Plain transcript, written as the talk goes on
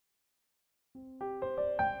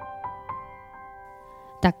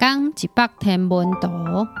每天一百天文图，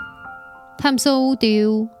探索宇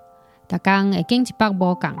宙。每天会经一百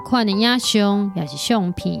无同款的影像，也是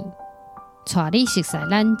相片，带你熟悉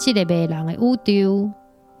咱这个迷人的宇宙。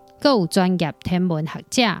阁有专业天文学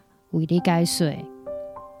者为你解说。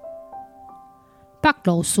北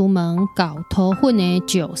落师门到土粉的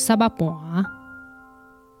石屑仔盘。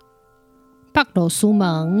北落师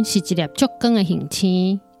门是一粒足光的行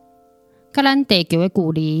星，甲咱地球的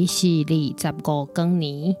距离是25光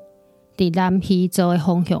年，伫南希族的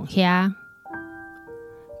方向遐。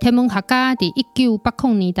天文学家伫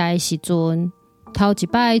1980年代的时阵，头一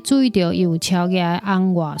摆注意到伊有超额的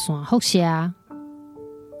红外线辐射。了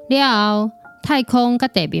后，太空甲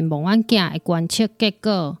地面望远镜的观测结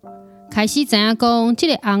果，开始知影讲，这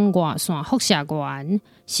个红外线辐射源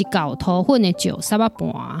是厚土粉的石屑仔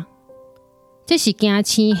盘。这是行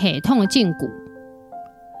星系统的证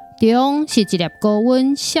据。中是一粒高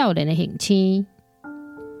温少年的行星。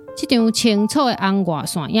这张清楚的红外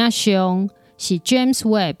线影像是 James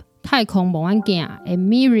Webb 太空望远镜的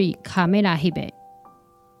Miri 卡梅拉翕的，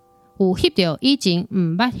有翕到以前毋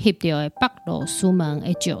捌翕到的北落师门的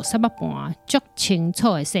石屑仔盘足清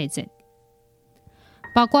楚的细节，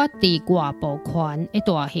包括伫外部圈的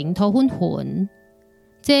大型土粉云，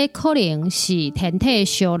这可能是天体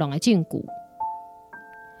烧融的证据。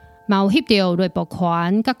嘛有翕到内部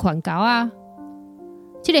圈甲圈沟啊，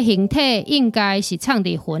这个形体应该是藏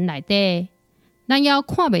伫云内底，咱要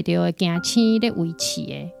看袂到的行星咧维持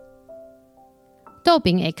的。倒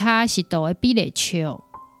边下骹是度的比例尺，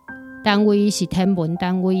单位是天文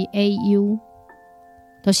单位 AU，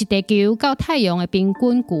 就是地球到太阳的平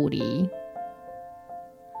均距离。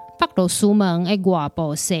北落师门的外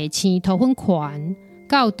部细星土粉圈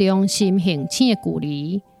到中心行星的距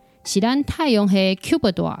离，是咱太阳系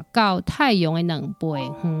Cube 到太阳的2倍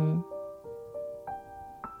远。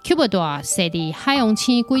Cube 设伫海洋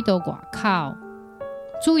星轨道外口，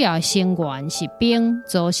主要成员是冰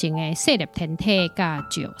组成的细粒天体甲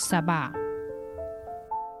石屑仔。